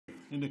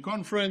in the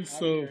conference,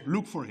 so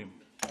look for him.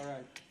 All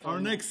right. Our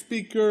next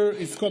speaker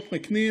is Scott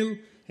McNeil,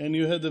 and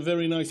you had a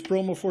very nice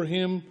promo for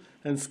him.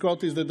 And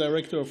Scott is the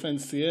director of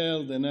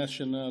NCL,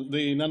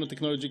 the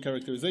Nanotechnology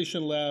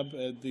Characterization Lab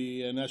at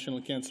the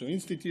National Cancer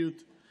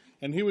Institute.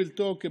 And he will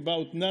talk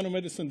about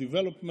nanomedicine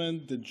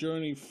development, the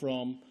journey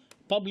from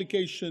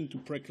publication to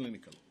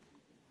preclinical.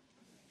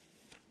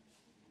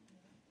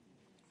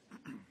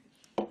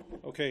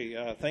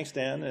 Okay, thanks,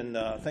 Dan, and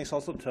thanks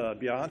also to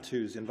Beat,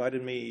 who's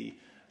invited me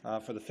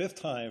for the 5th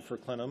time for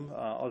CLINAM.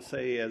 I'll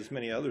say, as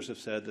many others have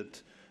said,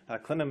 that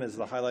CLINAM is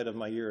the highlight of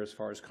my year as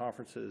far as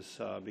conferences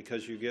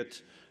because you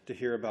get to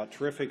hear about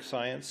terrific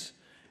science,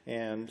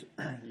 and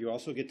you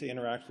also get to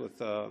interact with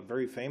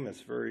very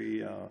famous,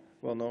 very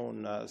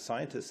well-known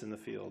scientists in the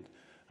field,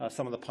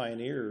 some of the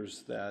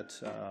pioneers that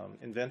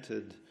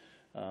invented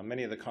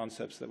many of the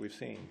concepts that we've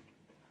seen.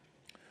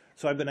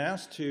 So I've been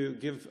asked to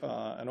give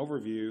an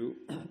overview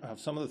of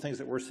some of the things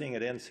that we're seeing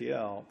at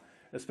NCL,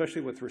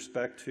 especially with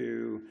respect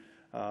to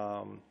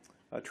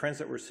trends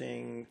that we're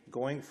seeing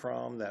going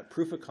from that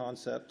proof of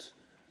concept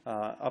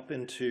up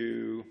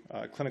into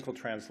clinical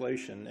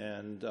translation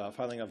and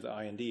filing of the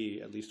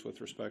IND, at least with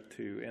respect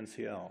to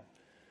NCL.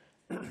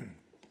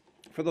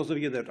 For those of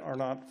you that are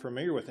not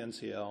familiar with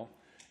NCL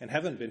and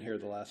haven't been here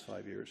the last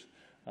 5 years,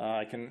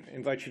 I can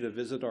invite you to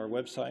visit our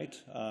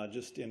website.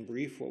 Just in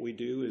brief, what we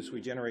do is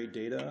we generate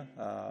data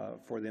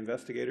for the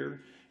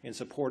investigator in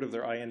support of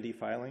their IND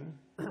filing.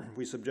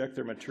 We subject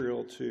their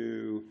material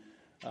to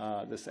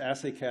this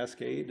assay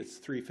cascade. It's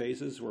 3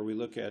 phases where we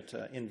look at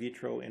in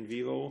vitro, in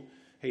vivo.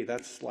 Hey,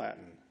 that's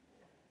Latin.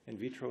 In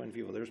vitro, in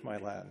vivo. There's my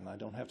Latin. I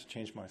don't have to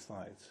change my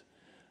slides.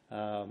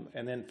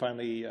 And then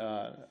finally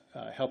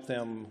help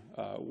them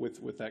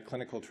with that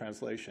clinical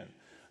translation.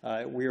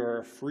 We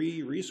are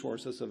free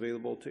resources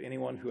available to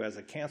anyone who has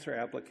a cancer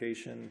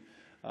application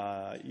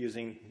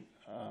using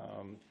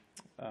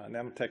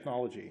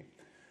nanotechnology.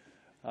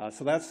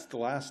 So that's the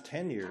last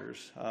 10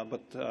 years,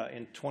 but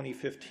in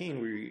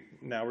 2015 we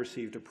now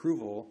received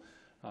approval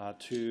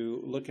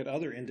to look at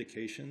other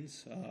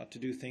indications, to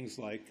do things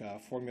like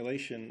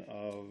formulation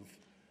of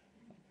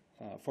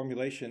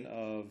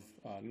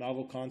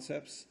novel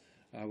concepts.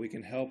 We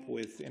can help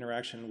with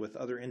interaction with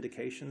other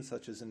indications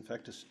such as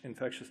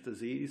infectious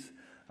disease.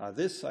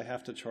 This I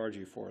have to charge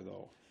you for,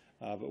 though,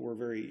 but we're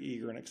very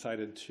eager and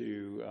excited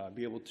to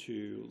be able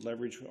to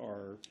leverage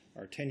our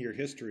 10-year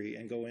history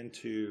and go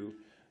into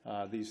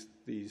these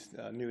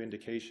new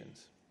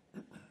indications.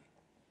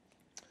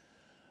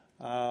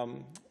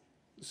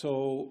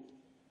 So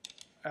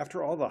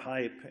after all the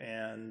hype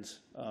and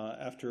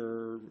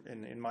after,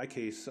 in my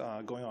case,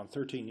 going on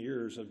 13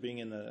 years of being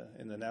in the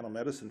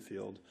nanomedicine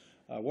field,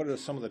 what are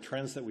some of the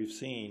trends that we've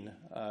seen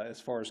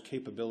as far as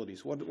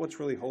capabilities? What's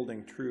really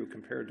holding true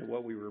compared to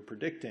what we were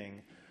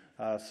predicting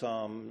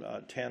some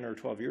 10 or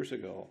 12 years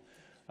ago?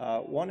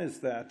 One is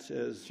that,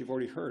 as you've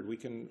already heard, we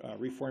can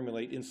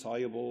reformulate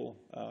insoluble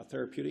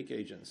therapeutic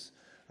agents.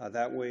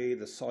 That way,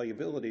 the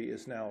solubility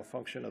is now a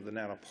function of the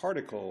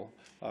nanoparticle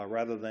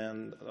rather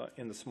than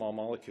in the small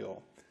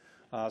molecule.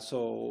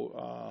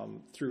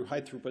 Through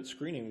high-throughput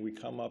screening, we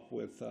come up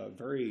with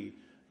very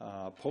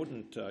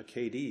potent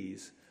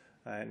KDs,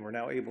 and we're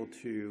now able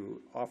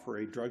to offer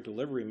a drug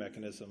delivery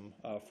mechanism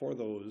for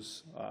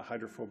those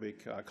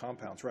hydrophobic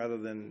compounds rather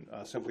than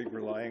simply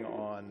relying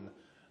on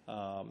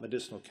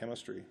medicinal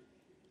chemistry.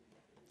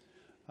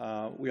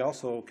 We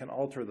also can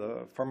alter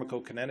the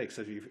pharmacokinetics,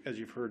 as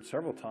you've heard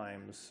several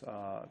times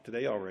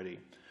today already.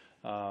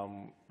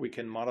 We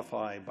can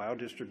modify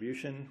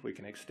biodistribution. We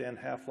can extend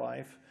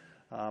half-life.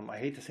 I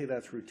hate to say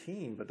that's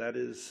routine, but that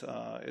is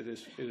it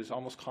is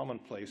almost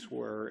commonplace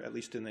where, at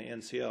least in the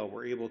NCL,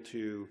 we're able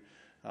to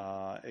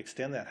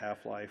extend that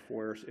half-life,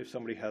 where if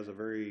somebody has a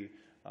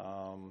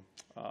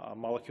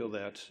molecule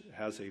that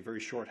has a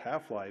very short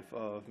half-life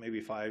of maybe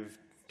 5,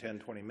 10,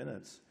 20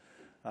 minutes,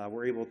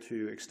 we're able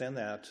to extend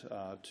that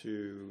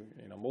to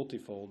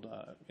multifold,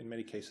 in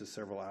many cases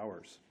several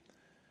hours.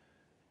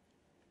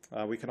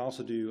 We can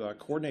also do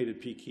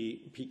coordinated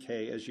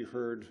PK, as you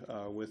heard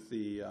with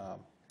the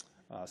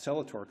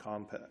Celator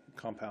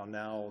compound,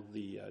 now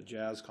the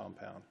Jazz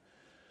compound.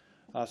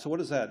 So what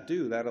does that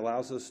do? That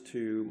allows us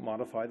to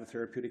modify the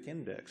therapeutic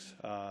index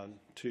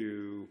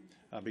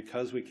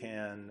because we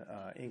can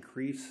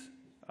increase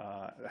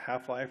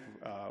half-life.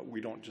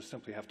 We don't just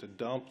simply have to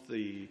dump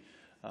the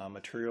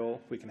material.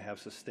 We can have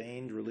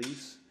sustained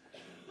release.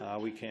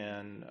 We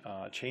can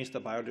change the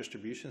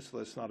biodistribution so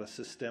that it's not a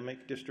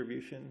systemic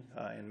distribution.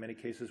 In many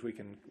cases, we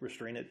can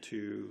restrain it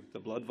to the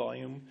blood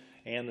volume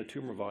and the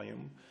tumor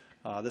volume.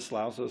 This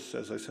allows us,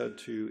 as I said,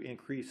 to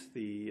increase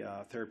the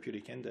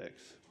therapeutic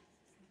index.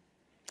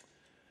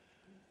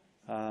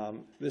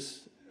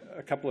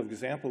 A couple of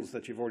examples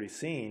that you've already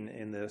seen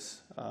in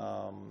this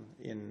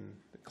in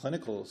the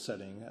clinical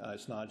setting,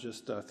 it's not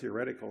just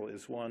theoretical,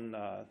 is one,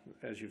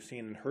 as you've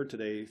seen and heard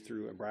today,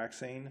 through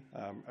Abraxane.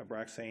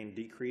 Abraxane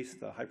decreased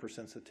the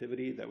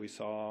hypersensitivity that we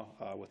saw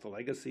with the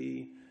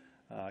legacy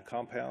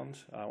compound.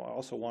 I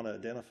also want to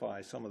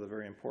identify some of the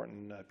very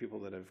important people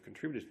that have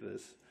contributed to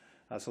this.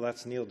 So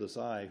that's Neil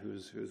Desai,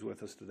 who's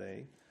with us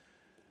today.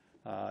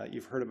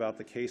 You've heard about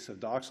the case of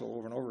Doxil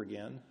over and over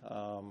again,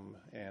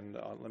 and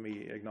let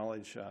me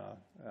acknowledge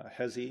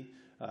Hezi.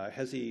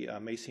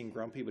 Hezi may seem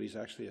grumpy, but he's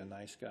actually a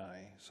nice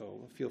guy,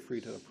 so feel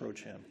free to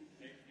approach him.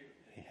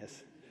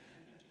 Yes.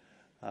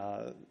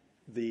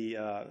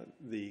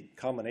 The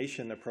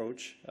combination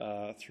approach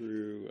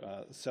through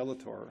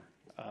Celator,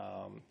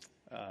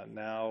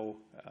 now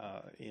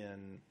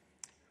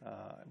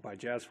by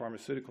Jazz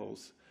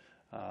Pharmaceuticals,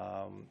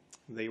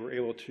 they were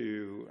able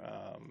to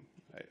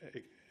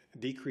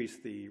decrease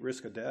the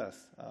risk of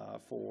death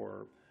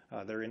for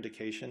their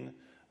indication.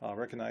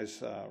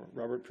 Recognize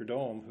Robert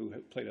Prudhomme, who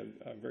had played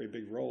a very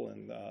big role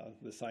in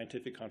the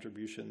scientific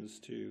contributions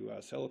to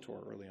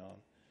Celator early on.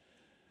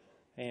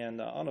 And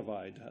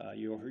Onivide,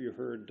 you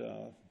heard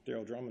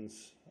Daryl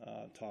Drummond's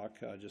talk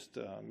just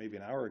maybe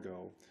an hour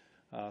ago.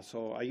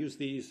 So I use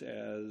these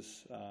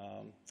as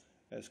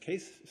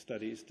case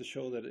studies to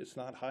show that it's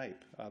not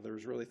hype.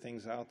 There's really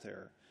things out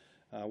there.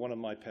 One of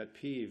my pet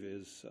peeve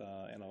is,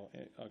 and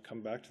I'll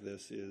come back to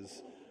this,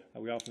 is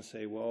we often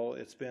say, well,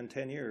 it's been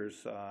 10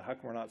 years. How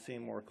come we're not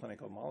seeing more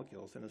clinical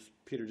molecules? And as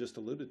Peter just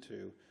alluded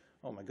to,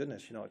 oh my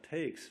goodness, it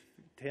takes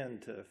 10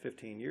 to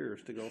 15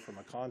 years to go from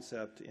a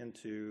concept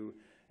into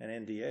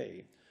an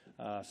NDA.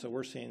 So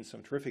we're seeing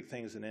some terrific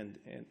things in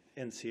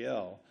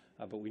NCL,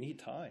 but we need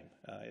time.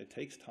 It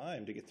takes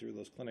time to get through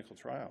those clinical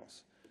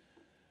trials.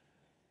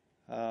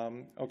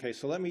 Okay,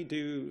 so let me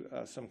do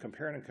some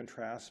compare and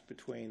contrast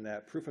between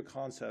that proof of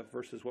concept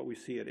versus what we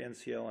see at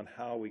NCL and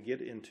how we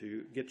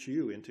get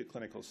you into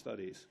clinical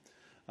studies.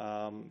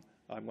 I'm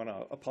going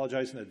to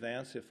apologize in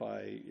advance if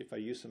I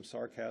use some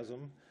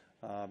sarcasm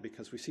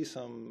because we see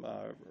some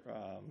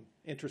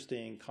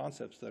interesting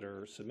concepts that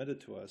are submitted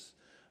to us,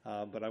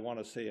 but I want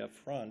to say up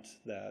front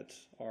that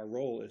our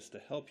role is to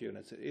help you, and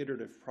it's an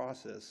iterative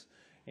process.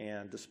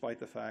 And despite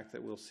the fact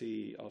that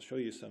I'll show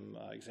you some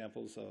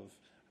examples of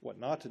what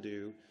not to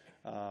do,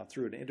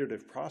 through an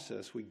iterative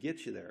process, we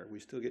get you there. We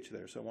still get you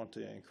there. So I want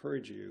to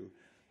encourage you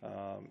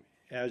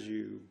as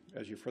you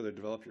further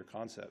develop your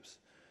concepts.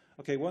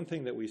 Okay, one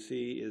thing that we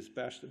see is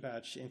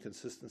batch-to-batch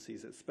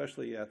inconsistencies,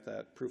 especially at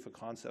that proof of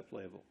concept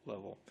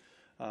level.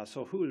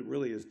 So who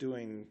really is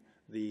doing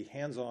the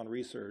hands-on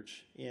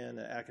research in an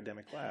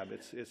academic lab?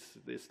 It's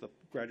the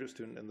graduate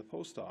student and the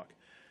postdoc.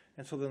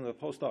 And so then the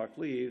postdoc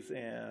leaves,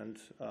 and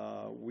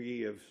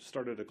we have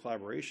started a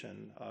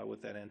collaboration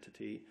with that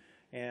entity.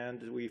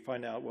 And we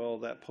find out, well,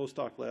 that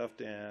postdoc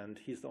left, and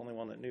he's the only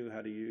one that knew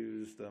how to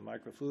use the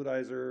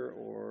microfluidizer,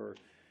 or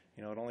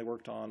it only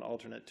worked on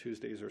alternate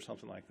Tuesdays or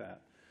something like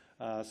that.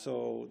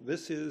 So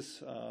this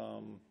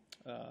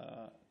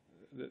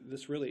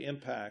really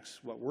impacts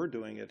what we're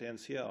doing at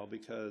NCL,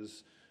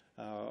 because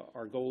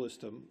our goal is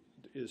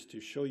to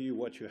show you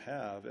what you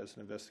have as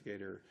an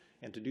investigator,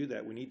 and to do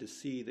that, we need to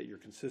see that you're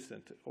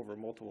consistent over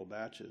multiple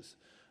batches.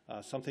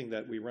 Something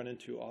that we run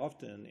into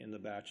often in the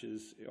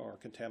batches are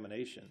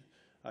contamination.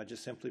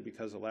 Just simply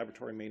because the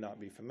laboratory may not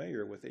be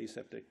familiar with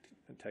aseptic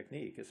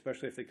technique,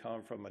 especially if they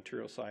come from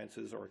material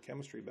sciences or a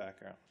chemistry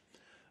background.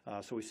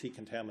 So we see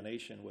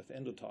contamination with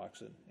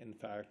endotoxin. In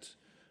fact,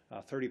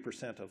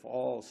 30% of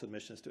all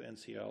submissions to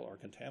NCL are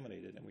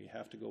contaminated, and we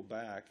have to go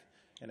back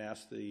and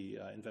ask the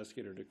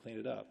investigator to clean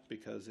it up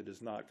because it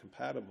is not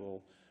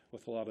compatible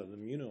with a lot of the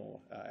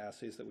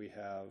immunoassays that we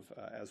have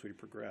as we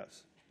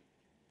progress.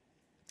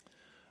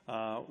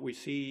 We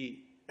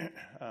see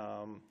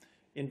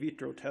in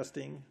vitro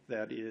testing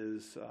that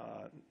is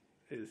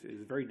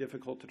very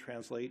difficult to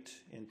translate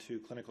into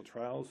clinical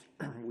trials.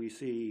 We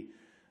see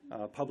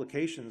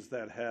publications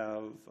that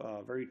have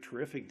very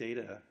terrific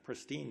data,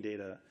 pristine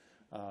data,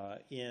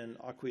 in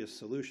aqueous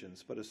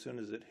solutions, but as soon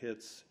as it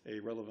hits a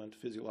relevant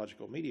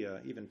physiological media,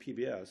 even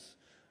PBS,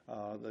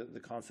 the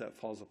concept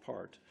falls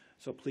apart.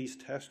 So please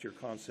test your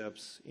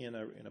concepts in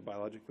a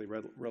biologically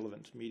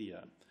relevant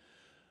media.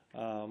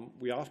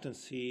 We often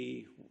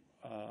see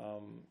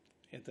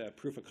at that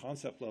proof of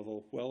concept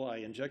level, well, I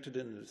injected it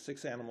into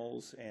 6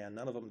 animals and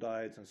none of them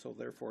died, and so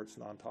therefore it's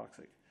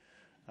non-toxic.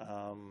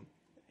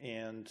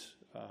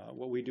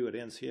 What we do at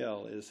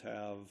NCL is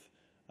have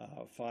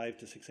 5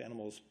 to 6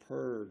 animals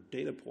per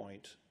data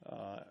point,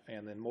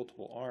 and then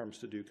multiple arms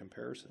to do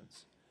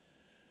comparisons.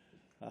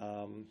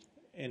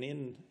 And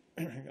in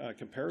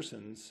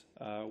comparisons,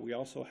 we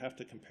also have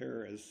to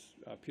compare, as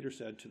Peter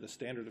said, to the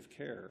standard of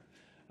care.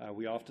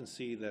 We often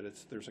see that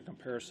there's a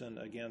comparison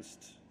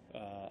against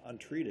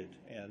untreated,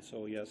 and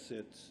so yes,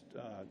 it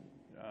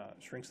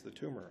shrinks the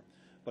tumor.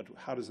 But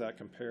how does that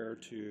compare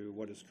to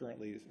what is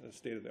currently a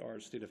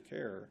state-of-the-art state of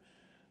care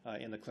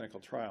in the clinical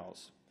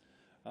trials?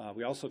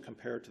 We also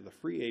compare to the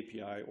free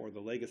API or the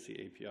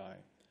legacy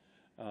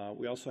API.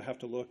 We also have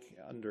to look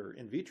under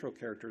in vitro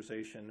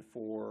characterization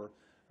for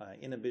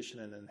inhibition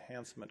and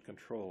enhancement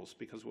controls,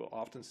 because we'll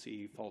often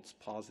see false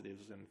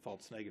positives and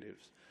false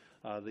negatives.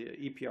 The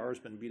EPR has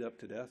been beat up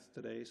to death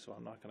today, so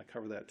I'm not going to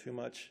cover that too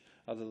much,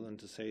 other than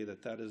to say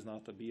that that is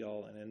not the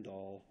be-all and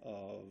end-all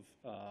of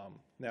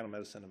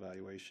nanomedicine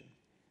evaluation.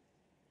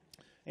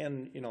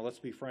 And let's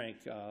be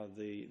frank,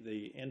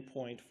 the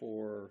endpoint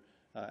for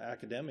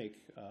academic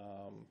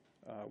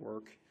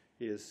work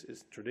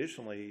is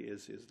traditionally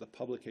the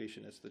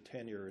publication, it's the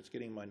tenure, it's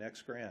getting my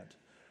next grant.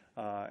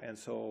 And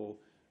so,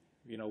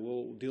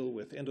 we'll deal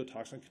with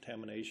endotoxin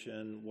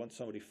contamination once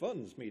somebody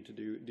funds me to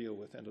deal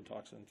with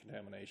endotoxin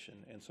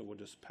contamination, and so we'll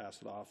just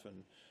pass it off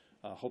and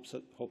hope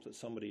that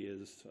somebody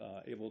is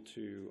able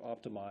to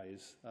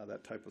optimize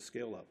that type of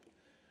scale up.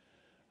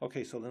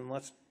 Okay, so then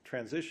let's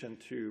transition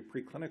to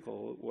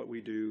preclinical, what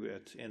we do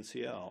at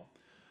NCL.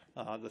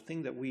 The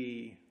thing that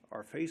we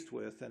are faced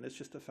with, and it's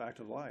just a fact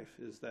of life,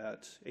 is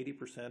that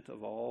 80%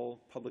 of all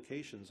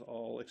publications,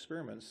 all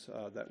experiments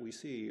that we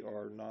see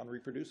are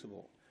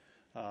non-reproducible.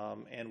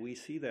 And we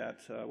see that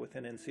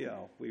within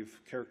NCL.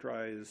 We've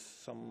characterized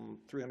some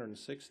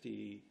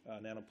 360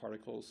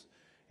 nanoparticles,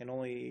 and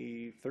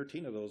only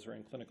 13 of those are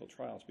in clinical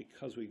trials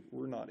because we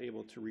were not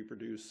able to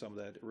reproduce some of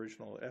that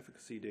original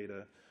efficacy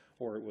data,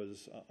 or it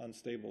was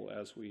unstable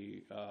as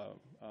we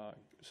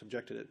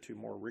subjected it to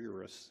more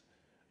rigorous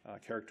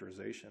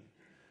characterization.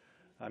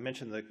 I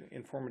mentioned the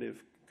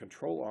informative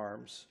control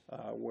arms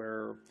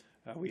where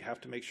we have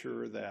to make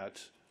sure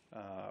that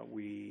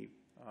we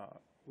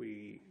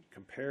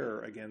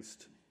compare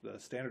against the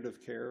standard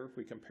of care,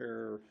 we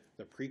compare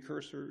the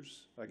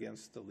precursors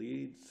against the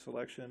lead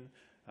selection,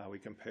 we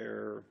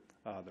compare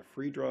the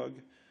free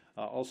drug.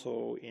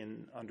 Also,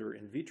 under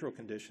in vitro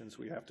conditions,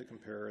 we have to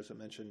compare, as I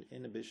mentioned,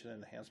 inhibition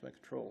and enhancement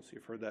controls.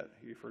 You've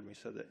heard me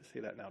say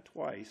that now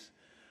twice,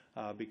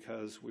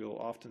 because we'll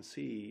often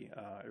see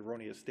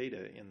erroneous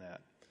data in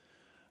that.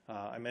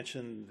 I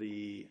mentioned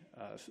the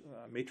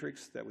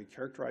matrix that we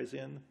characterize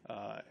in.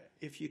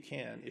 If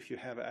you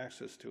have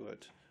access to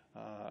it,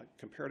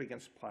 compare it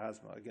against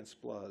plasma,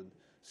 against blood,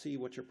 see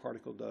what your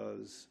particle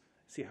does,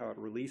 see how it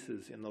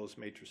releases in those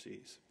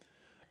matrices.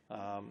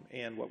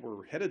 And what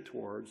we're headed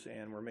towards,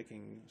 and we're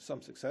making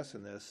some success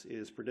in this,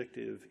 is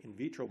predictive in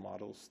vitro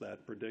models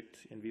that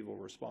predict in vivo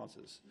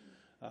responses.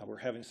 We're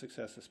having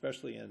success,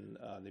 especially in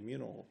the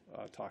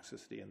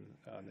immunotoxicity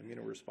and the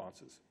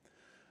immunoresponses.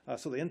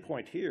 So the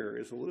endpoint here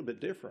is a little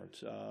bit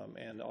different,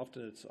 and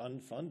often it's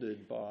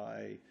unfunded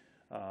by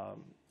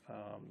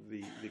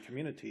the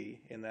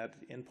community, and that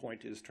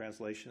endpoint is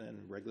translation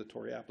and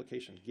regulatory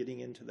application,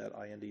 getting into that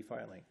IND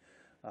filing.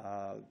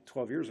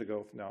 12 years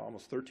ago, now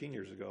almost 13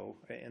 years ago,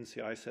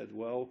 NCI said,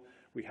 well,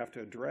 we have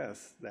to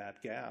address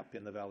that gap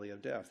in the valley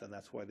of death, and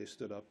that's why they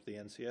stood up the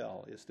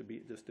NCL, is to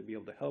be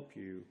able to help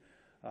you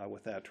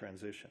with that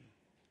transition.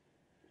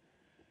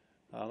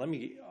 Let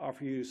me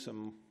offer you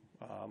some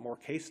more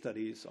case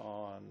studies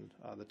on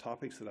the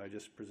topics that I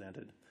just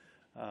presented.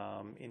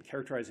 In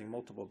characterizing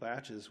multiple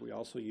batches, we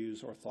also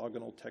use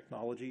orthogonal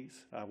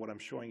technologies. What I'm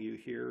showing you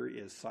here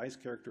is size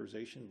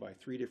characterization by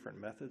 3 different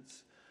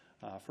methods.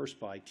 First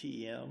by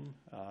TEM,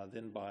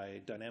 then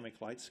by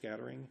dynamic light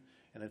scattering,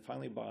 and then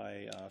finally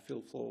by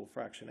field flow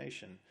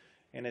fractionation.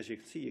 And as you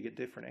can see, you get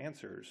different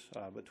answers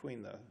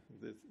between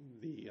the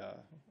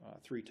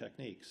 3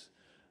 techniques,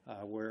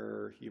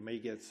 where you may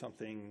get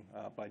something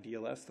by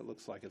DLS that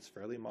looks like it's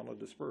fairly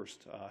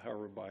monodispersed.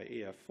 However, by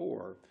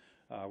AF4,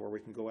 where we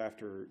can go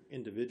after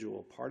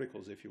individual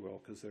particles, if you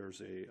will, because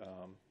there's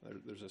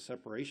a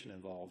separation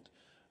involved,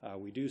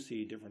 we do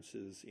see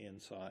differences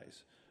in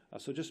size.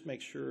 So just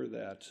make sure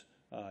that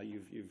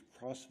you've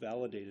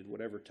cross-validated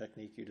whatever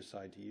technique you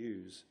decide to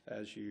use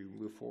as you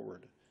move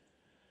forward.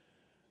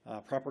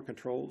 Proper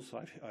controls,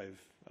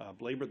 I've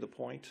belabored the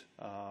point,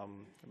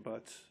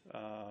 but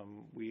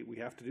we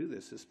have to do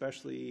this,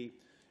 especially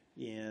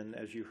in,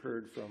 as you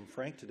heard from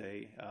Frank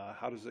today,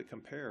 how does it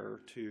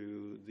compare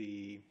to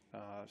the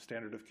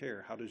standard of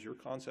care? How does your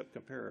concept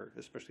compare,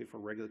 especially for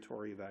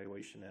regulatory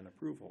evaluation and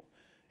approval,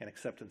 and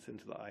acceptance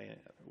into the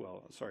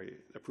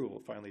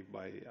approval finally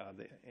by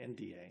the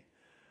NDA.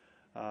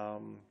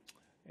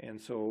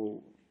 And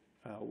so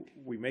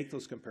we make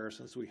those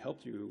comparisons. We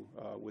helped you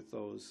with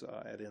those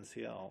at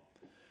NCL.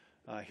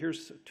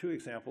 Here's 2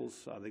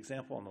 examples. The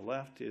example on the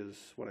left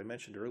is what I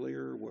mentioned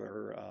earlier,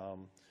 where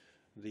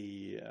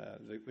the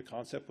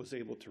concept was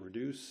able to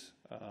reduce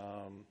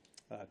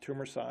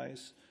tumor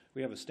size.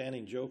 We have a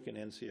standing joke in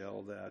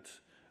NCL that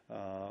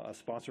a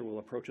sponsor will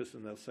approach us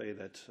and they'll say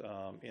that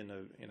in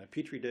a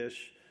petri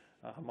dish,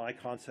 my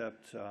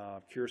concept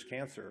cures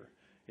cancer.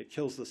 It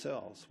kills the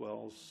cells.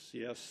 Well,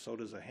 yes, so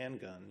does a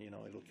handgun.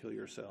 It'll kill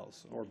your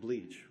cells, or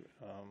bleach.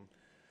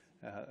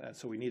 And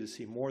so we need to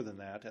see more than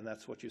that, and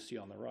that's what you see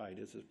on the right,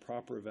 is a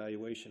proper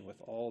evaluation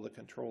with all the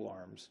control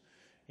arms.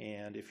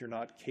 And if you're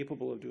not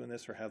capable of doing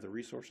this or have the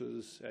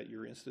resources at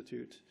your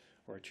institute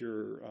or at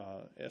your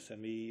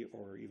SME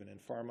or even in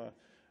pharma,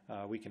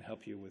 we can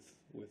help you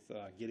with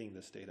getting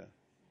this data.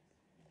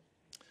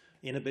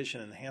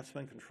 Inhibition and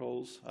enhancement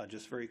controls,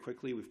 just very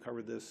quickly, we've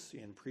covered this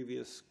in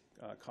previous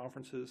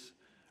conferences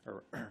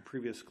or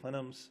previous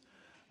CLINAMs.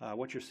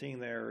 What you're seeing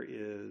there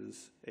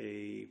is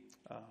a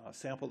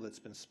sample that's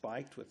been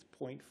spiked with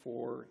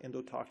 0.4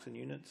 endotoxin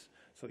units,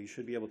 so you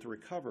should be able to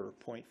recover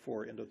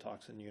 0.4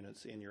 endotoxin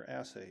units in your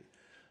assay.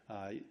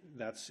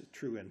 That's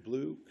true in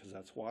blue because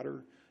that's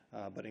water,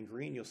 but in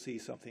green you'll see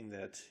something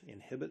that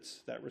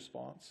inhibits that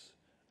response.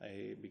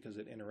 because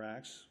it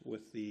interacts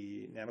with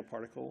the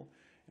nanoparticle,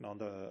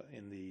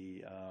 and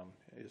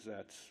is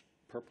that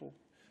purple?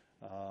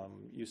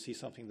 You see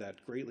something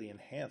that greatly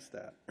enhanced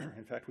that.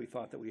 In fact, we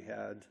thought that we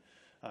had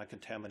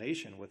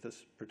contamination with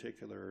this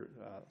particular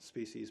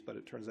species, but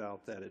it turns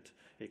out that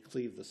it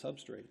cleaved the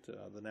substrate,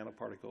 the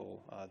nanoparticle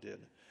did.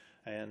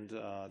 And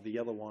the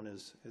yellow one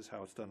is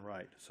how it's done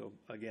right. So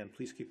again,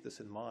 please keep this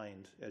in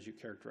mind as you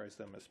characterize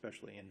them,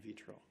 especially in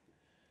vitro.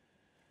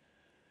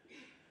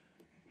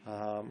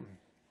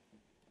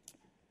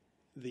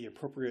 The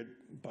appropriate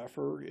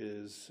buffer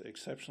is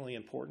exceptionally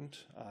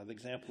important. The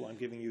example I'm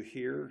giving you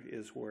here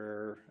is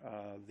where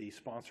the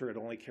sponsor had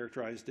only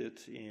characterized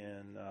it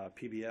in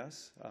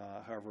PBS.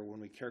 However, when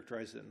we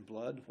characterized it in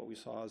blood, what we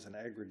saw is an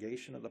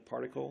aggregation of the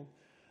particle,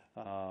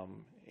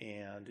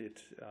 and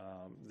it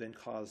then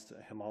caused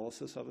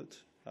hemolysis of it.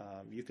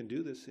 You can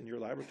do this in your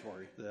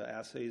laboratory. The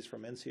assays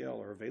from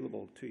NCL are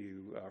available to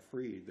you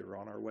free. They're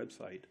on our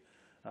website.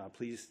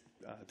 Please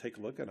take a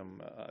look at them,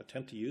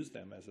 attempt to use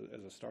them as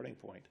a starting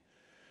point.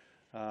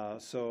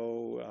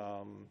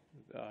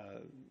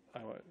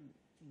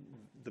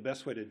 The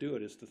best way to do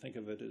it is to think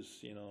of it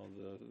as,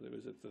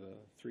 the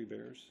three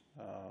bears?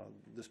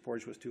 This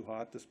porridge was too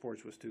hot, this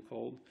porridge was too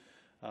cold.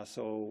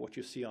 So what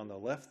you see on the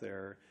left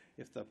there,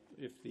 if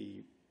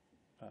the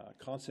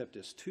concept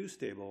is too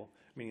stable,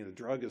 meaning the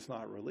drug is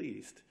not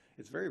released,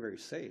 it's very, very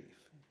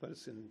safe, but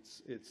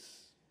it's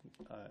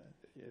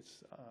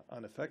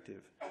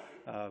ineffective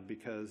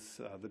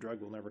because the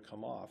drug will never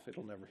come off,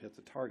 it'll never hit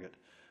the target.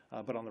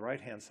 But on the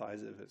right-hand side,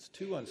 if it's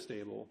too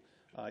unstable,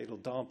 it'll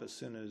dump as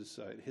soon as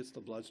it hits the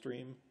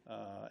bloodstream,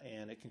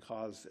 and it can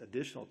cause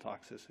additional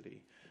toxicity.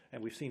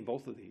 And we've seen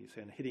both of these,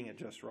 and hitting it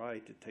just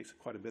right, it takes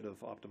quite a bit of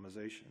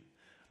optimization.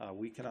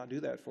 We cannot do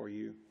that for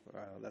you.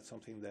 That's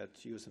something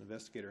that you as an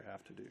investigator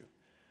have to do.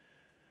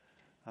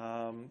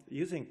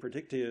 Using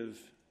predictive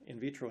in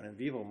vitro and in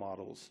vivo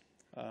models,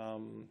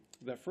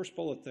 that first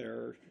bullet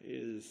there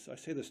is, I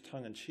say this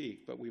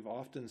tongue-in-cheek, but we've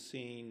often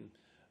seen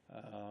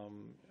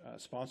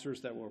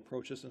sponsors that will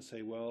approach us and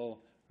say, well,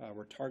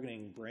 we're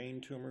targeting brain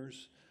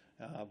tumors,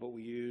 but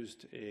we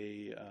used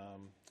a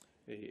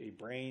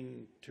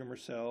brain tumor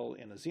cell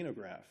in a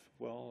xenograph.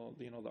 Well,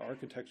 the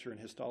architecture and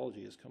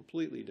histology is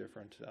completely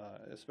different,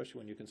 especially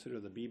when you consider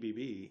the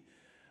BBB.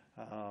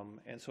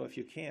 And so if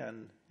you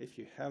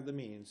have the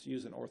means,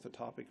 use an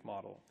orthotopic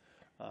model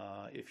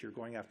if you're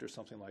going after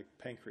something like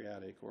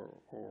pancreatic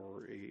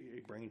or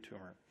a brain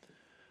tumor.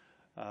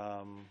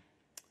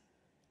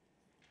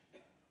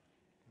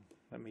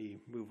 Let me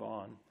move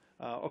on.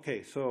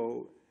 Okay,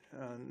 so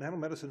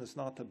nanomedicine is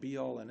not the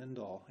be-all and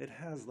end-all. It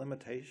has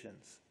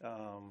limitations.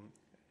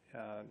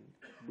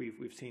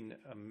 We've seen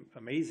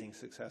amazing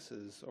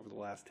successes over the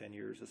last 10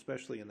 years,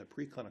 especially in the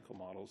preclinical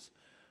models.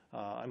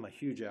 I'm a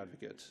huge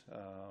advocate.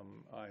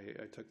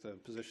 I took the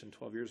position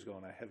 12 years ago,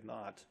 and I have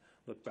not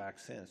looked back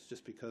since,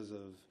 just because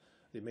of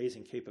the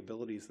amazing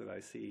capabilities that I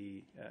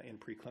see in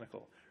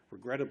preclinical.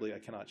 Regrettably, I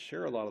cannot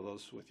share a lot of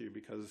those with you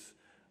because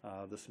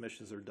the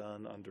submissions are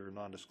done under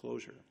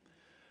non-disclosure.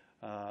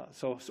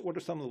 So what are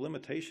some of the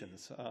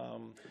limitations?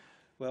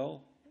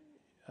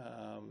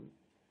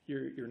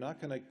 You're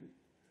not going to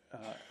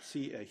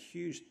see a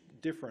huge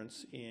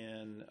difference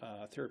in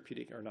not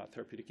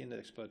therapeutic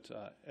index, but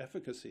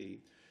efficacy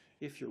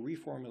if you're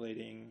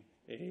reformulating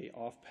a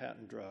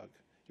off-patent drug.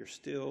 You're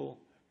still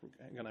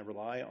going to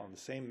rely on the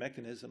same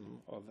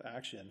mechanism of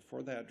action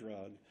for that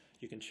drug.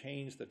 You can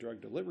change the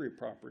drug delivery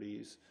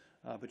properties,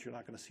 but you're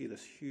not going to see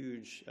this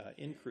huge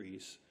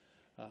increase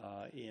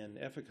in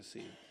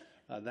efficacy.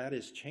 That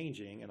is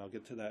changing, and I'll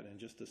get to that in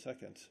just a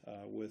second,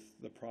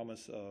 with the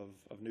promise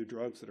of new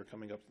drugs that are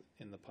coming up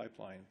in the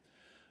pipeline.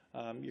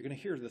 You're going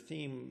to hear the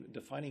theme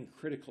defining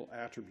critical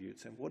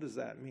attributes, and what does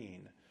that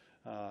mean?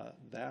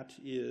 That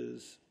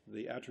is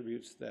the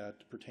attributes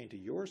that pertain to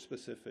your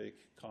specific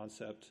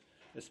concept,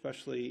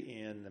 especially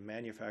in the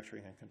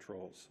manufacturing and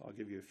controls. I'll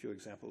give you a few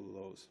examples of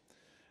those.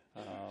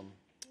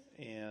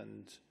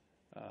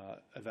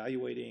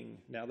 Evaluating,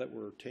 now that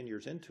we're 10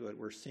 years into it,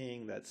 we're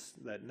seeing that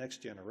next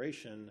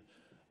generation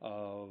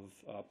of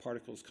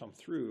particles come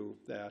through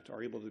that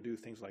are able to do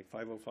things like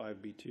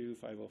 505B2,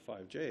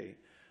 505J.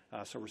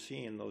 So we're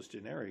seeing those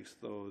generics,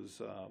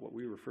 those what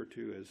we refer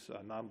to as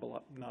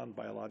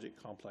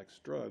non-biologic complex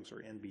drugs, or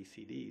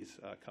NBCDs,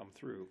 come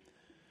through.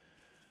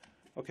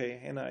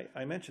 Okay, and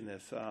I mentioned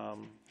this.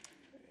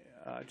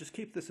 Just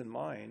keep this in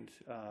mind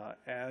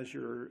as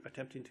you're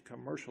attempting to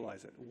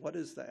commercialize it. What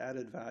is the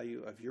added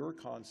value of your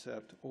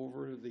concept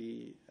over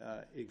the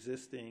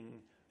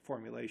existing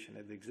formulation,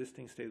 of the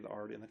existing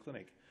state-of-the-art in the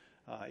clinic?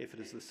 If it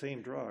is the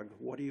same drug,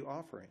 what are you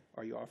offering?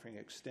 Are you offering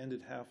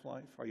extended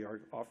half-life? Are you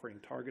offering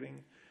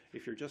targeting?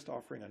 If you're just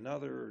offering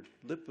another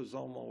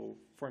liposomal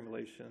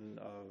formulation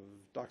of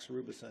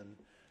doxorubicin,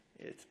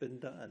 it's been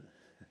done.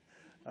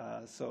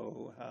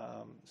 So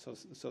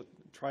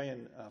try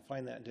and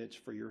find that niche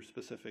for your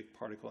specific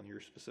particle and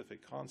your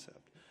specific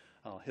concept.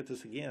 I'll hit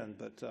this again,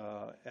 but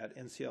at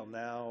NCL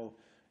now,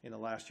 in the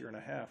last year and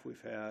a half,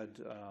 we've had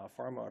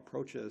pharma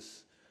approach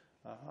us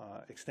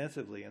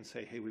extensively and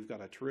say, hey, we've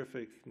got a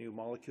terrific new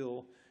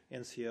molecule,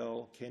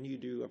 NCL, can you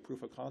do a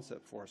proof of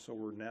concept for us? So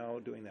we're now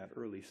doing that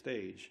early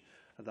stage.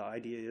 The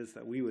idea is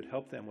that we would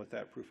help them with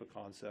that proof of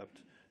concept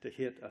to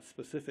hit a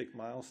specific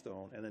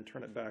milestone and then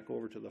turn it back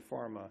over to the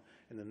pharma,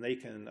 and then they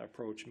can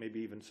approach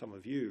maybe even some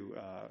of you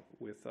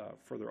with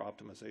further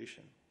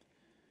optimization.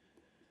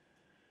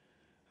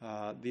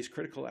 These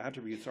critical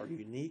attributes are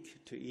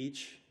unique to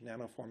each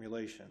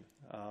nanoformulation.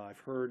 I've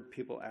heard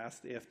people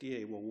ask the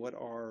FDA, well, what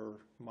are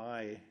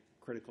my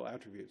critical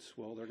attributes?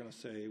 Well, they're going to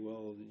say,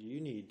 well,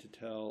 you need to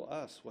tell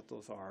us what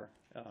those are.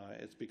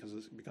 It's because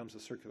it becomes a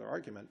circular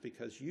argument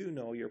because you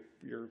know your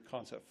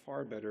concept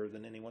far better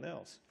than anyone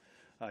else.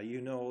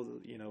 You know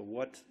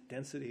what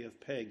density of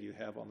PEG you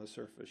have on the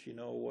surface. You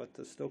know what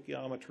the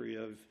stoichiometry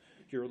of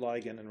your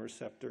ligand and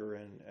receptor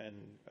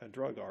and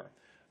drug are.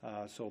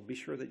 So be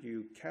sure that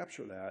you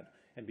capture that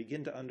and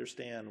begin to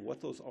understand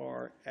what those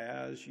are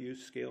as you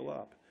scale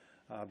up.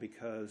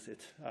 Because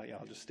it's,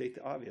 I'll just state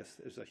the obvious.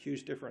 There's a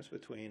huge difference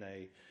between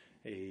a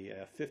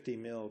 50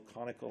 mil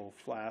conical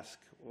flask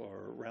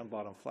or round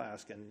bottom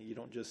flask, and you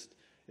don't just,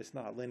 it's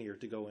not linear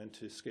to go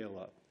into scale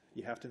up.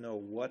 You have to know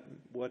what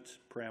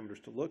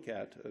parameters to look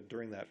at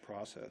during that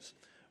process.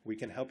 We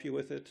can help you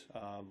with it,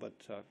 but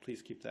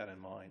please keep that in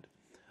mind.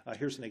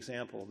 Here's an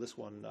example. This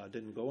one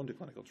didn't go into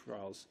clinical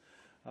trials,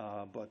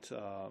 but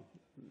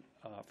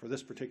for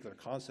this particular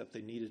concept,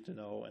 they needed to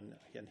know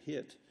and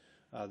hit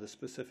the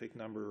specific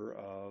number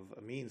of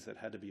amines that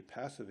had to be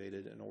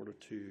passivated in order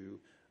to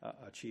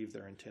achieve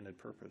their intended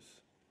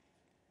purpose.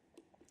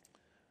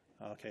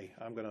 Okay,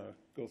 I'm going to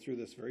go through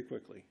this very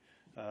quickly.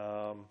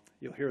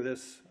 You'll hear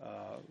this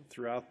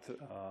throughout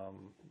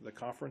the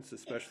conference,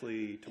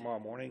 especially tomorrow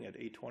morning at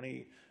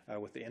 8:20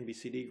 with the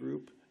NBCD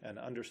group, and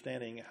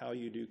understanding how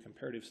you do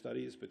comparative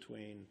studies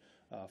between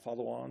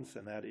follow-ons,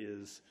 and that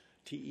is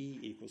TE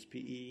equals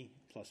PE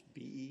plus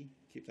BE.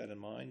 Keep that in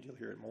mind. You'll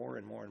hear it more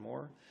and more and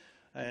more.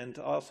 And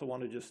I also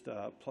want to just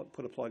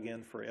put a plug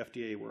in for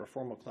FDA. We're a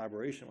formal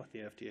collaboration with the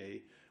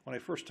FDA. When I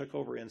first took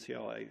over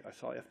NCL, I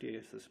saw FDA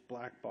as this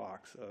black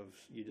box of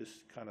you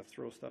just kind of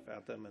throw stuff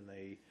at them and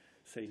they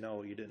say,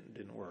 no, you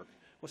didn't work.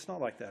 Well, it's not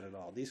like that at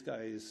all. These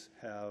guys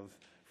have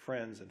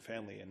friends and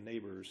family and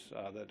neighbors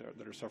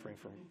that are suffering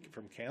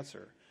from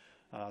cancer.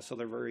 So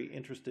they're very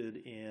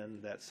interested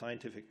in that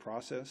scientific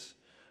process.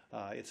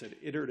 It's an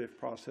iterative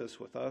process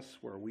with us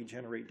where we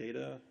generate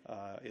data.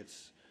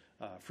 It's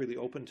freely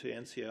open to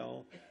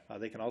NCL.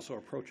 They can also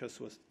approach us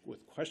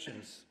with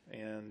questions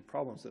and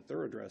problems that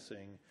they're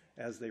addressing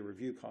as they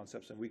review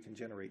concepts, and we can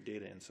generate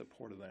data in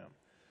support of them.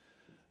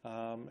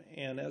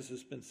 And as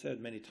has been said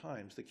many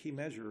times, the key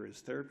measure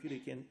is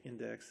therapeutic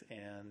index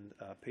and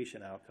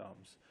patient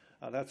outcomes.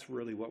 That's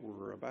really what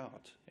we're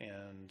about,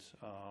 and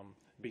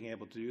being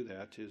able to do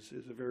that is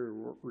a very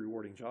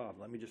rewarding job.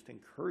 Let me just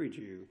encourage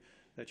you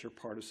that you're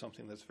part of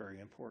something that's very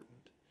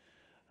important.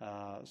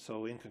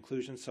 So in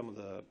conclusion, some of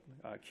the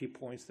key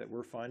points that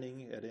we're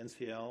finding at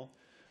NCL,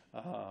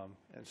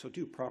 and so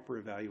do proper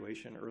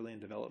evaluation early in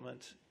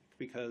development,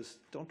 because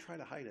don't try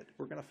to hide it.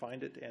 We're going to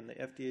find it, and the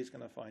FDA is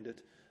going to find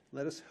it.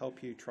 Let us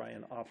help you try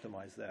and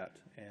optimize that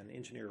and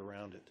engineer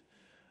around it.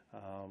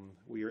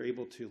 We are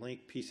able to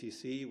link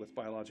PCC with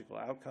biological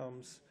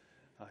outcomes.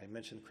 I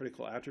mentioned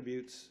critical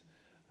attributes,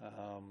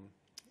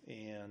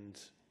 and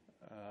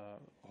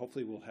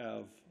hopefully we'll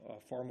have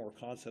far more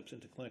concepts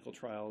into clinical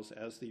trials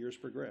as the years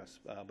progress,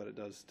 but it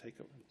does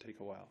take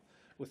a while.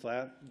 With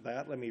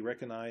that, let me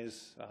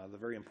recognize the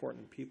very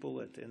important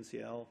people at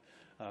NCL.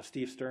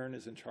 Steve Stern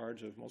is in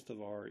charge of most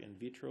of our in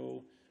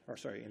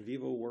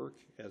vivo work,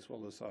 as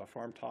well as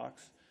farm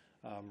tox.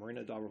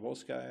 Marina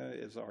Dobrovolskaya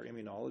is our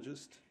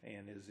immunologist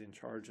and is in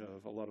charge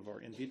of a lot of our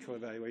in vitro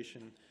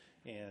evaluation.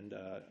 And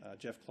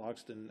Jeff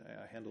Clogston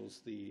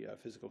handles the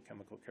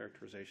physical-chemical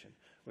characterization.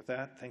 With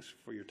that, thanks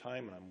for your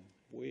time, and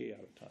I'm way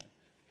out of time.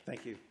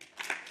 Thank you.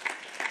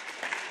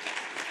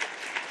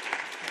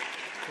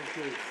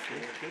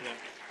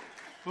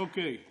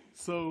 Okay,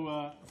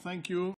 so thank you.